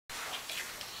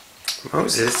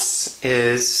Moses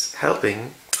is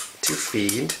helping to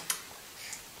feed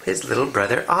his little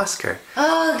brother Oscar.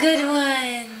 Oh, good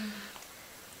one.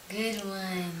 Good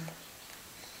one.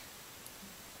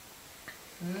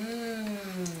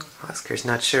 Oscar's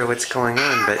not sure what's going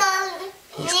on, but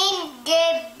He's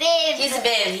a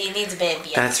bib. He needs a bib,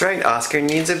 yeah. That's right, Oscar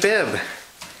needs a bib.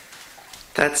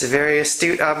 That's a very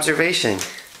astute observation.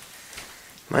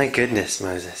 My goodness,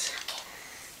 Moses.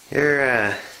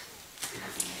 You're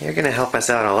gonna help us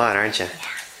out a lot, aren't you? Yeah,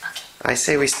 okay. I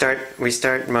say we start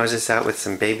Moses out with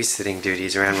some babysitting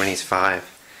duties around when he's 5.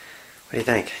 What do you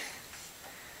think?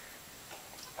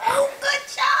 Oh, good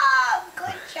job!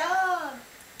 Good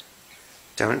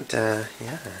job!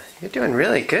 Yeah, you're doing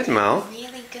really good, Mo.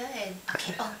 Really good.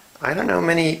 Okay, I don't know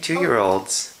many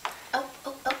 2-year-olds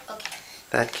okay.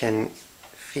 that can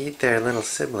feed their little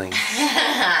sibling.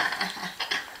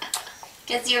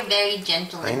 Because you're very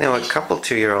gentle and I know a patient. couple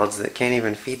 2-year-olds that can't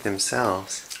even feed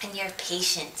themselves. And you're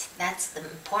patient. That's the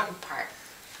important part.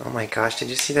 Oh my gosh, did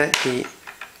you see that? Yeah. Good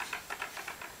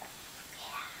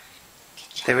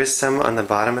job. There was some on the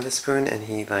bottom of the spoon and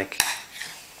he like...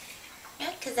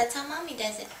 Yeah, because that's how Mommy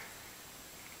does it.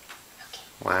 Okay.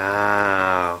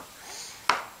 Wow.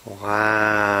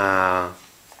 Wow.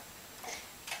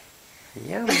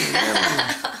 Yum, yum.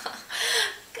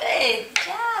 Good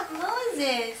job,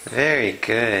 Moses. Very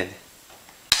good.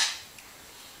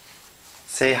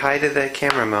 Say hi to the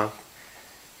camera, Mo.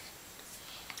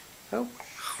 Oh.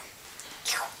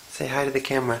 Say hi to the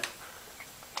camera.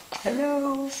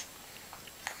 Hello.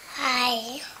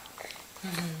 Hi.